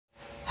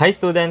Hi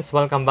students!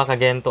 Welcome back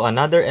again to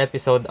another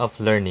episode of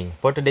Learning.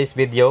 For today's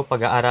video,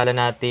 pag-aaralan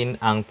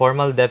natin ang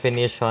formal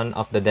definition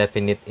of the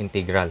definite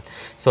integral.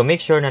 So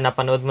make sure na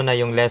napanood mo na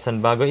yung lesson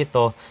bago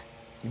ito,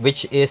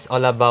 which is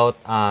all about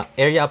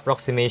area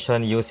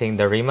approximation using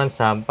the Riemann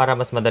sum para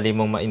mas madali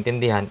mong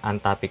maintindihan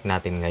ang topic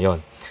natin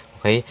ngayon.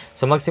 Okay?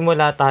 So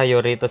magsimula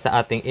tayo rito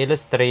sa ating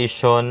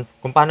illustration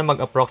kung paano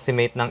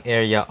mag-approximate ng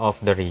area of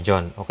the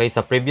region. Okay?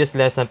 Sa previous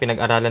lesson,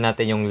 pinag-aralan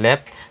natin yung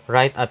left,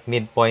 right, at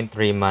midpoint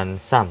Riemann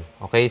sum.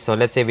 Okay? So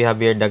let's say we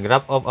have here the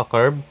graph of a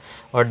curve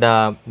or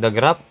the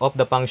graph of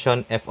the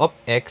function f of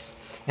x,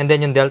 and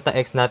then yung delta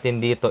x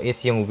natin dito is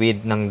yung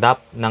width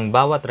ng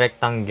bawat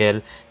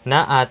rectangle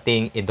na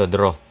ating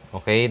idodraw.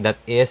 Okay?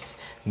 That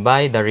is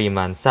by the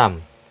Riemann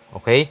sum.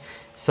 Okay?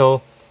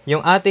 So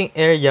yung ating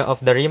area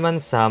of the Riemann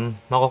sum,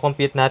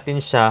 makocompute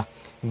natin siya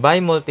by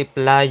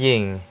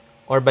multiplying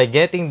or by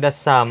getting the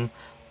sum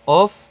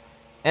of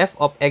f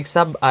of x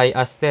sub I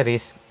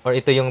asterisk, or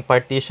ito yung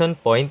partition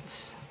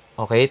points,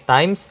 okay,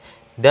 times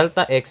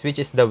delta x,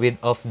 which is the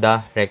width of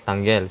the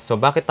rectangle. So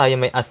bakit tayo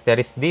may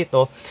asterisk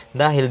dito?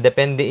 Dahil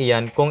depende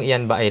iyan kung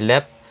iyan ba ay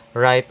left,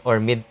 right, or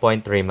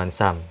midpoint Riemann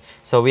sum.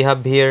 So we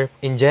have here,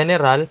 in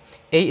general,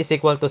 a is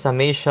equal to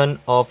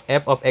summation of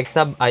f of x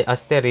sub I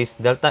asterisk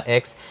delta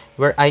x,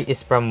 where I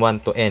is from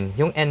 1 to n.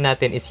 Yung n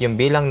natin is yung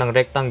bilang ng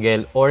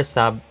rectangle or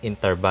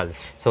sub-intervals.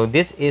 So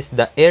this is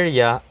the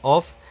area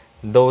of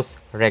those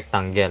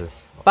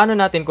rectangles. Paano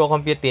natin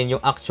kukomputin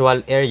yung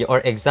actual area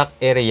or exact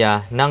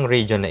area ng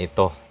region na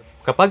ito?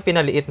 Kapag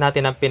pinaliit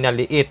natin ang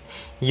pinaliit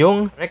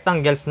yung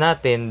rectangles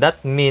natin, that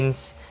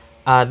means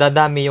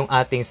dadami yung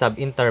ating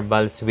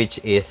sub-intervals,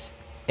 which is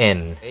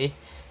n. Okay?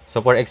 So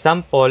for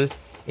example,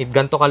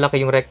 ganito kalaki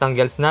yung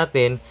rectangles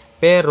natin,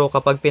 pero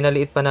kapag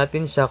pinaliit pa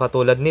natin siya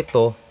katulad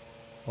nito,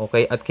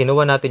 okay, at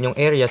kinuha natin yung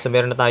area, so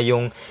meron na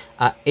tayong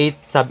 8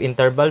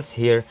 sub-intervals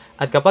here,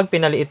 at kapag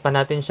pinaliit pa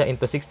natin siya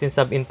into 16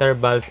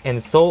 sub-intervals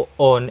and so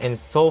on and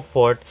so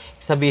forth,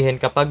 sabihin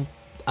kapag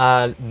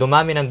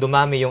dumami ng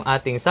dumami yung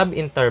ating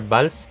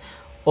sub-intervals,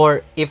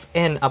 or if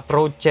n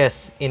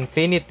approaches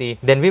infinity,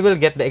 then we will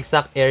get the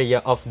exact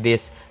area of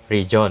this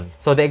region.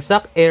 So the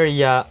exact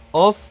area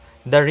of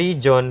the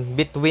region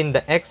between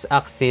the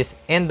x-axis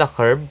and the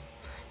curve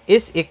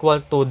is equal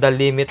to the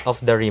limit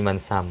of the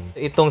Riemann sum.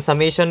 Itong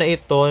summation na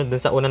ito,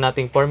 dun sa una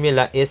nating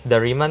formula, is the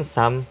Riemann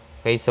sum.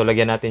 Okay, so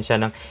lagyan natin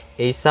siya ng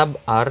a sub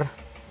r.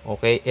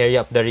 Okay,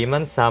 area of the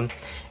Riemann sum.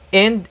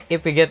 And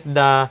if we get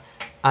the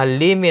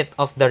limit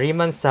of the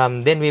Riemann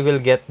sum, then we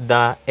will get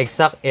the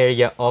exact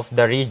area of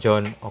the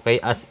region, okay,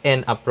 as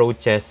n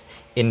approaches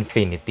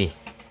infinity.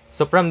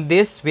 So from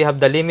this, we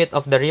have the limit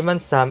of the Riemann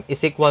sum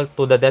is equal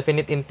to the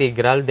definite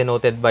integral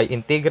denoted by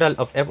integral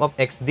of f of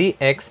x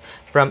dx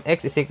from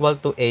x is equal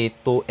to a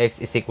to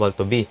x is equal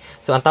to b.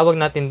 So ang tawag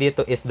natin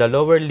dito is the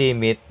lower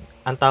limit,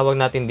 ang tawag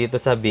natin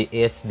dito sa b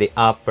is the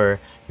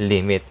upper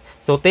limit.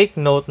 So take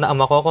note na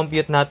ang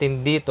makocompute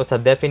natin dito sa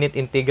definite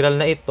integral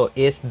na ito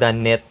is the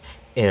net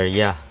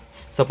area.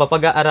 So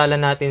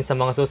papag-aaralan natin sa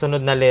mga susunod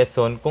na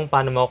lesson kung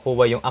paano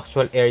makukuha yung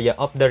actual area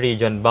of the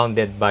region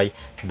bounded by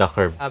the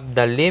curve.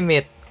 The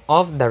limit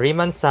of the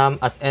Riemann sum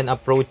as n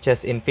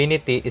approaches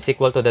infinity is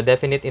equal to the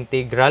definite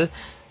integral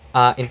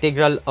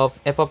of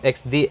f of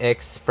x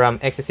dx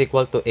from x is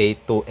equal to a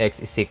to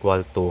x is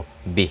equal to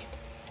b.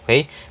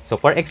 Okay? So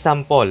for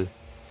example,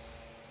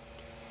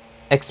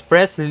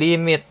 express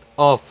limit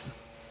of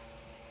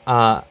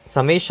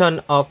summation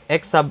of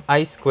x sub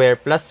I square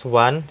plus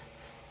 1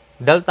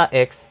 delta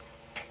x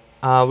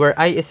where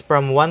I is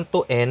from 1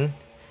 to n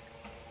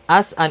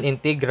as an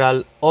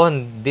integral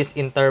on this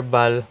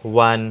interval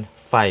 1,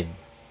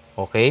 5.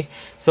 Okay,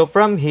 so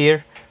from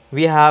here,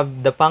 we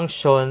have the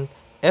function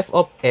f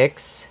of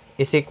x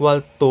is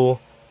equal to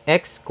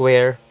x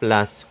square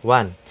plus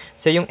 1.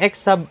 So yung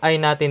x sub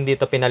I natin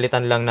dito,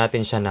 pinalitan lang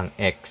natin siya ng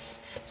x.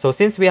 So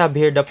since we have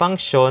here the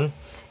function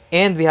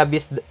and we have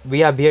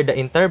here the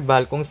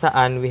interval kung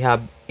saan we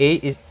have a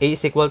is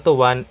equal to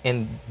 1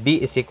 and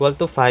b is equal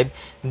to 5,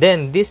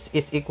 then this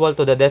is equal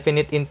to the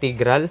definite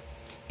integral.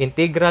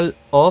 Integral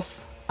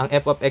of ang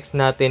f of x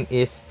natin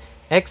is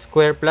x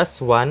square plus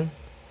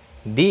 1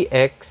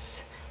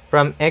 dx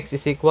from x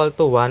is equal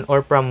to 1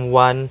 or from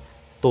 1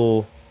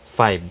 to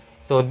 5.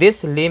 So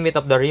this limit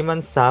of the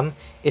Riemann sum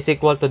is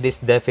equal to this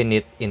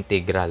definite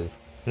integral.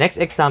 Next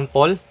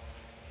example,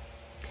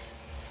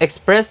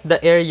 express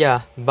the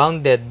area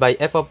bounded by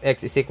f of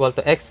x is equal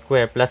to x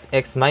squared plus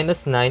x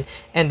minus 9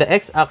 and the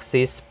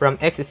x-axis from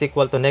x is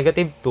equal to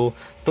negative 2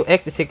 to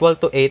x is equal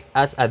to 8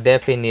 as a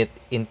definite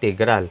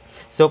integral.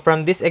 So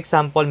from this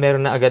example,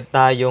 meron na agad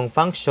tayong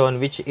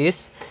function which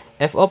is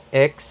f of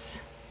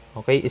x,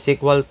 okay, is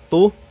equal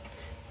to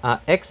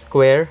x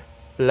squared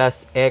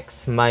plus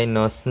x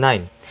minus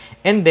 9.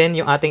 And then,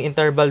 yung ating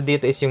interval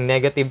dito is yung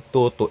negative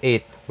 2 to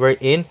 8,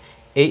 wherein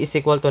a is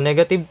equal to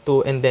negative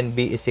 2 and then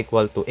b is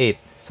equal to 8.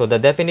 So, the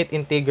definite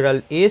integral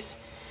is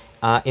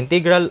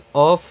integral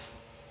of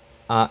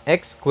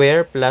x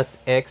squared plus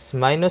x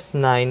minus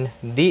 9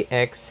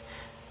 dx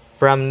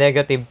from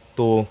negative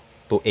 2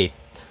 to 8.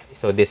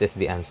 So, this is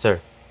the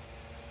answer.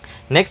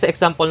 Next,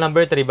 example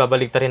number 3,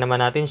 babaligtarin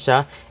naman natin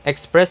siya.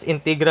 Express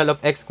integral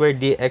of x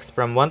squared dx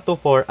from 1 to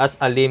 4 as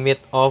a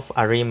limit of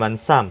a Riemann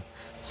sum.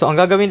 So, ang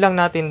gagawin lang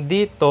natin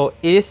dito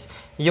is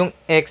yung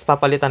x,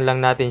 papalitan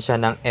lang natin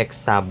siya ng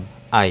x sub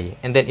I.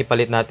 And then,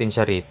 ipalit natin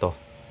siya rito.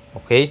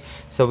 Okay?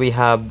 So, we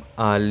have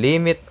a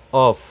limit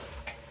of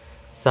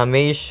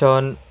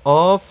summation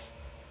of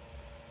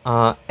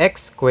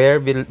x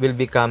squared will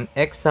become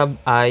x sub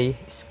I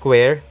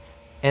square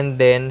and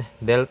then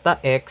delta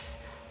x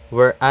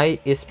where I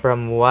is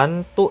from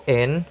 1 to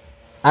n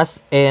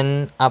as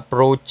n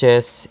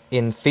approaches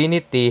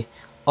infinity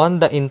on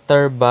the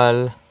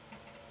interval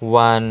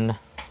 1,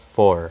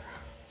 4.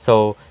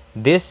 So,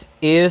 this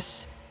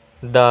is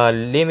the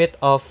limit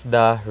of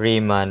the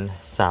Riemann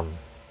sum.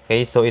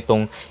 Okay, so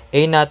itong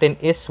A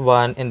natin is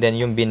 1 and then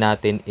yung B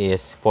natin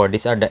is 4.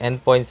 These are the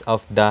endpoints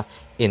of the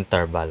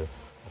interval.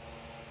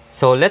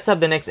 So, let's have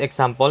the next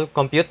example.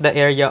 Compute the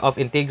area of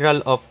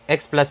integral of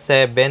x plus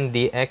 7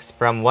 dx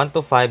from 1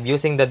 to 5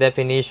 using the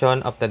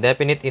definition of the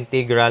definite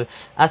integral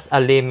as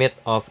a limit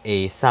of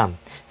a sum.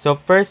 So,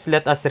 first,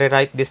 let us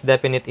rewrite this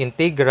definite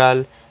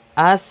integral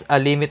as a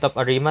limit of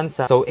a Riemann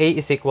sum. So, a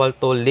is equal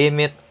to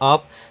limit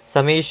of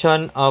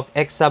summation of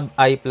x sub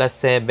I plus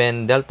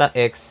 7 delta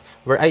x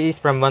where I is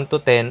from 1 to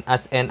 10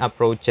 as n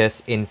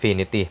approaches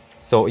infinity.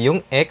 So,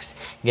 yung x,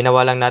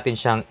 ginawa lang natin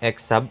siyang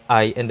x sub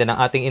I and then ang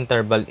ating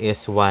interval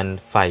is 1,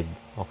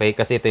 5. Okay?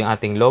 Kasi ito yung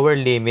ating lower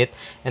limit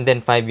and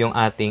then 5 yung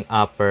ating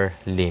upper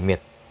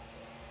limit.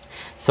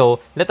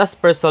 So, let us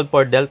first solve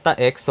for delta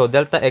x. So,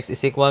 delta x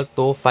is equal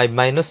to 5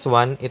 minus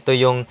 1. Ito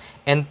yung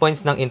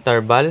endpoints ng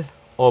interval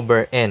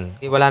over n.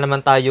 Wala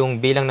naman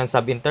tayong bilang ng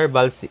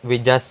subintervals. We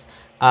just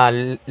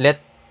let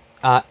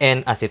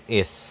n as it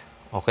is.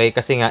 Okay?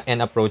 Kasi nga,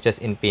 n approaches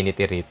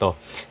infinity rito.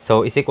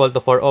 So, is equal to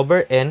 4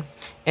 over n.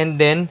 And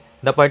then,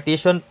 the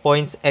partition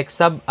points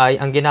x sub I,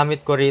 ang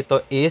ginamit ko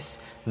rito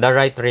is the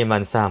right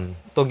Riemann sum.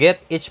 To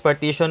get each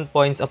partition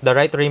points of the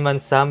right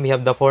Riemann sum, we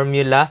have the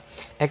formula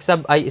x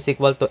sub I is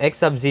equal to x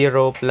sub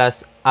 0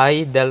 plus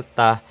I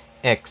delta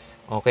x.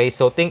 Okay?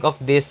 So, think of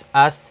this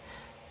as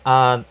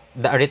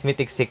the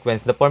arithmetic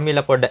sequence, the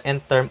formula for the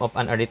nth term of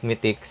an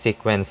arithmetic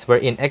sequence,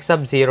 wherein x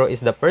sub 0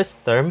 is the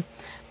first term,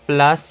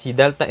 plus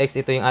delta x,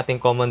 ito yung ating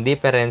common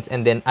difference,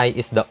 and then I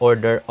is the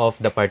order of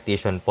the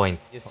partition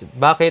point.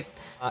 Bakit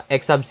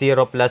x sub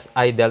 0 plus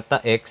I delta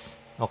x?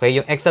 Okay,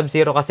 yung x sub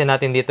 0 kasi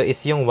natin dito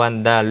is yung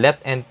 1, the left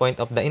endpoint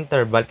of the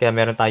interval, kaya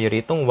meron tayo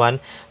ritong 1,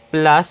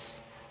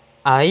 plus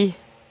I.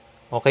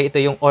 Okay,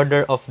 ito yung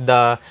order of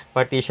the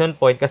partition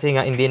point kasi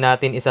nga hindi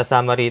natin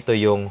isasama rito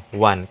yung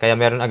 1. Kaya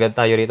meron agad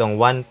tayo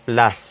ritong 1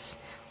 plus.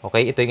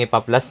 Okay, ito yung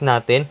ipa-plus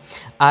natin.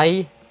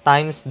 I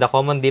times the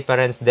common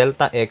difference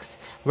delta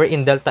x,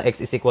 wherein delta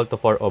x is equal to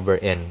 4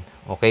 over n.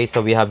 Okay,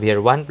 so we have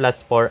here 1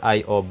 plus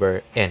 4i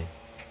over n.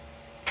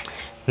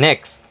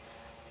 Next,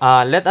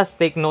 let us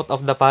take note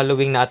of the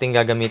following na ating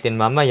gagamitin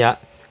mamaya.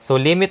 So,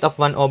 limit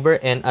of 1 over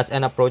n as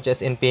n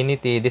approaches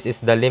infinity. This is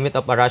the limit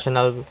of a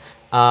rational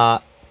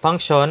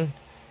function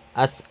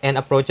as n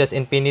approaches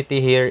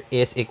infinity here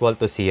is equal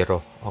to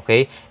 0.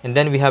 Okay? And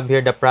then we have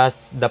here the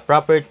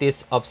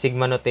properties of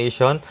sigma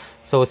notation.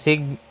 So,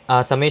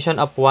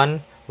 summation of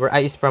 1 where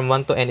I is from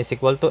 1 to n is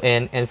equal to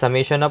n, and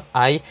summation of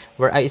I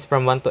where I is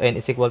from 1 to n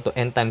is equal to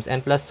n times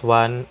n plus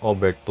 1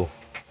 over 2.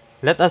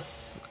 Let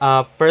us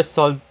first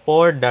solve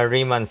for the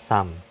Riemann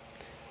sum.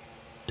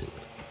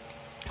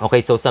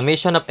 Okay, so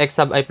summation of x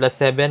sub I plus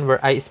 7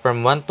 where I is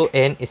from 1 to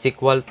n is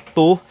equal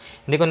to,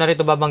 hindi ko na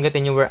rito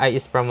babanggitin yung where I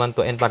is from 1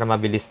 to n para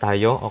mabilis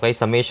tayo. Okay,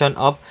 summation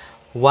of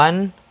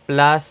 1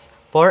 plus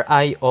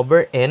 4i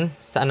over n.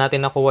 Saan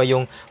natin nakuha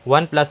yung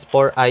 1 plus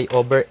 4i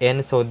over n?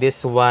 So,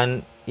 this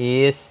one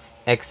is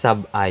x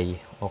sub I.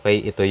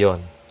 Okay, ito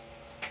yon.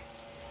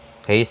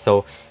 Okay,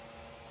 so,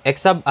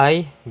 x sub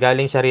I,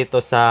 galing siya rito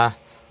sa,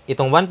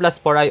 itong 1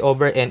 plus 4i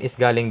over n is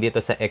galing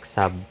dito sa x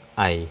sub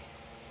I.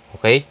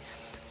 Okay?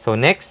 So,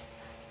 next,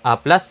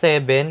 plus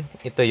 7,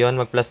 ito yon,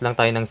 mag-plus lang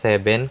tayo ng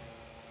 7.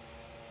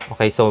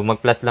 Okay, so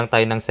mag-plus lang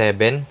tayo ng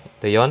 7,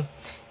 ito yon.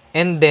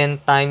 And then,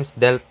 times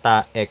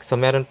delta x. So,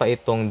 meron pa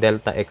itong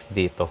delta x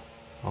dito.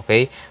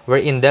 Okay?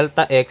 Wherein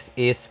delta x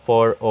is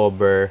 4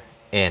 over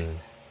n.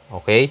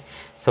 Okay?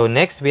 So,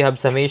 next, we have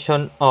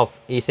summation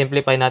of,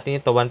 i-simplify natin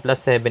ito, 1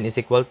 plus 7 is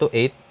equal to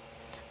 8.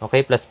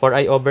 Okay? Plus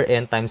 4i over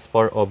n times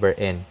 4 over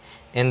n.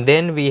 And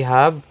then, we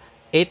have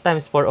 8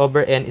 times 4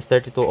 over n is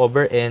 32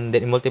 over n.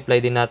 Then,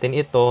 i-multiply din natin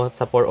ito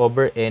sa 4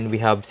 over n.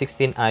 We have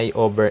 16i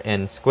over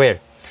n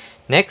square.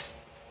 Next,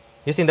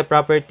 using the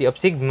property of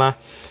sigma,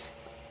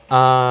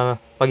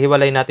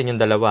 paghiwalay natin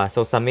yung dalawa.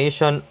 So,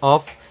 summation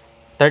of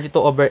 32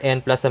 over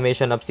n plus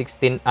summation of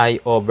 16i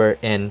over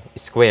n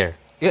square.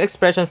 Yung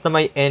expressions na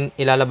may n,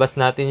 ilalabas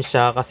natin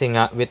siya kasi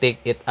nga we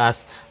take it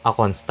as a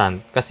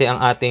constant. Kasi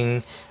ang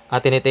ating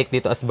i-take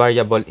dito as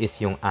variable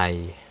is yung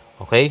i.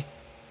 Okay?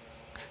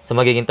 So,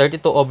 magiging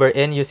 32 over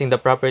n using the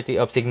property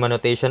of sigma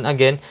notation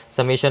again,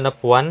 summation of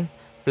 1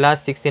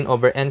 plus 16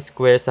 over n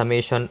square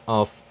summation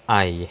of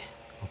I.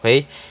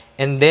 Okay?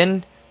 And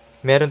then,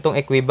 meron tong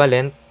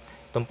equivalent,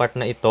 itong part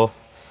na ito.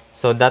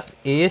 So, that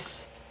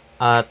is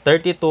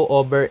 32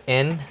 over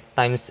n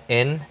times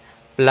n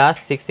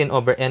plus 16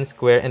 over n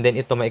square, and then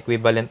ito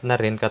ma-equivalent na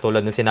rin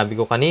katulad ng sinabi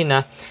ko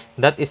kanina,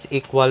 that is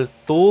equal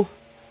to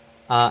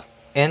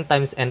n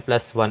times n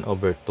plus 1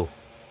 over 2.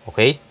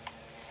 Okay?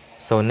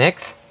 So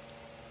next,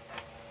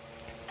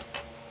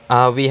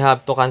 we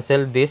have to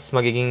cancel this.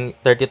 Magiging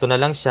 32 na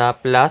lang siya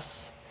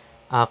plus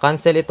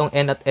cancel itong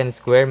n at n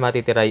square,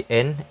 matitira ay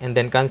n, and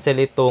then cancel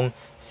itong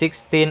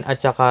 16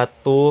 at saka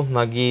 2,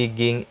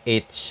 magiging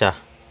 8 siya.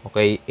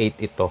 Okay, 8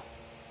 ito.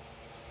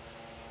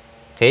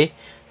 Okay,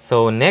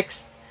 so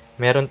next,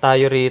 meron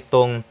tayo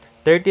ritong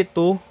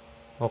 32,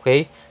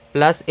 okay,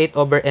 plus 8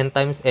 over n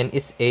times n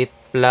is 8,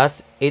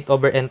 plus 8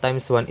 over n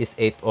times 1 is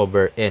 8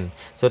 over n.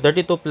 So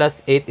 32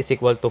 plus 8 is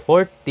equal to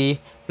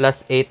 40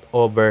 plus 8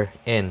 over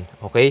n.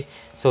 Okay,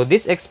 so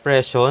this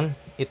expression,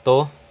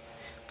 ito,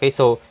 okay,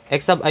 so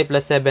x sub I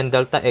plus 7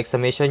 delta x,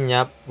 summation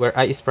niya, where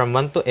I is from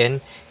 1 to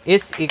n,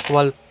 is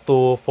equal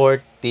to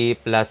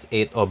 40 plus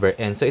 8 over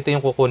n. So ito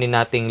yung kukunin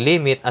nating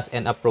limit as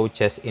n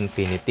approaches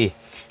infinity.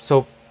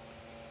 So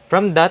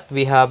from that,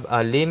 we have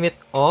a limit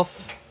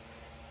of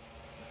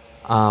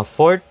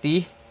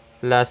 40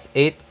 plus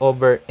 8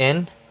 over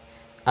n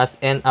as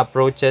n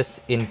approaches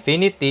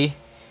infinity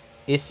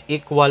is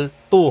equal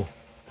to,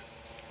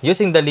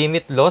 using the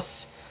limit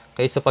laws,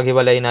 okay, so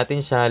paghiwalay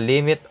natin siya,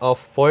 limit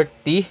of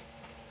 40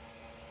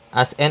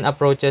 as n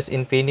approaches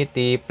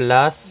infinity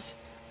plus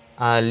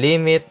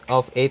limit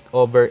of 8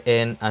 over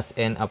n as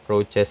n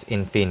approaches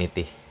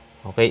infinity.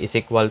 Okay, is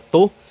equal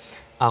to,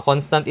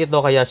 constant ito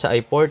kaya siya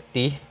ay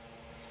 40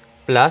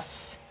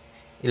 plus,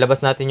 ilabas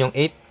natin yung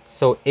 8,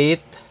 so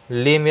 8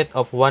 limit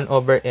of 1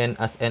 over n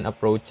as n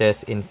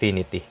approaches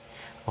infinity.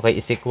 Okay,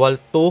 is equal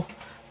to,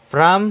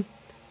 from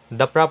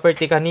the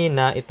property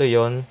kanina, ito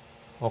yon.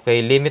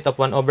 Okay, limit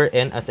of 1 over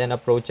n as n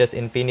approaches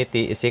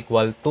infinity is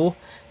equal to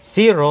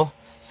 0.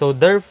 So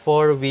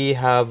therefore, we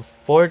have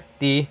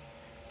 40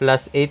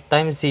 plus 8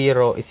 times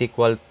 0 is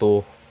equal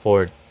to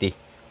 40.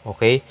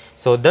 Okay,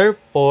 so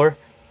therefore,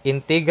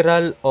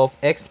 integral of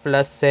x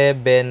plus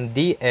 7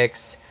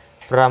 dx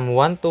from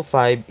 1 to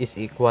 5 is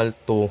equal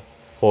to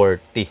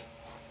 40.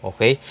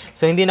 Okay?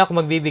 So, hindi na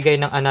ako magbibigay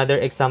ng another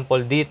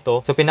example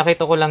dito. So,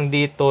 pinakita ko lang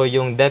dito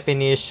yung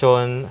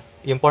definition,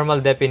 yung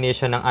formal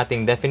definition ng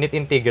ating definite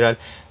integral,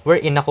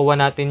 wherein nakuha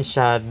natin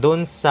siya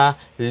dun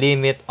sa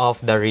limit of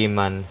the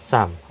Riemann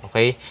sum.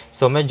 Okay?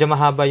 So, medyo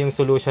mahaba yung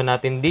solution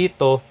natin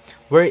dito,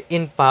 where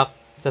in fact,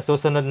 sa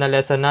susunod na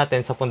lesson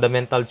natin sa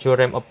fundamental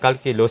theorem of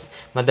calculus,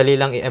 madali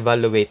lang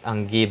i-evaluate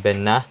ang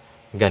given na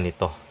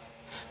ganito.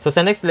 So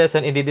sa next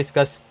lesson,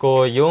 i-discuss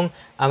ko yung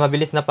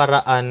mabilis na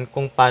paraan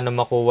kung paano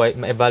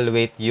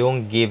ma-evaluate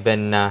yung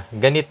given na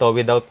ganito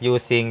without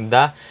using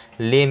the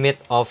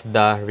limit of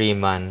the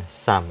Riemann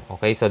sum.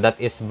 Okay, so that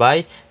is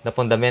by the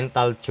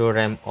fundamental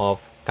theorem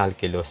of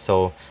calculus.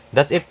 So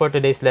that's it for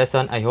today's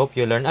lesson. I hope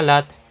you learn a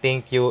lot.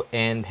 Thank you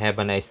and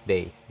have a nice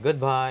day.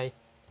 Goodbye!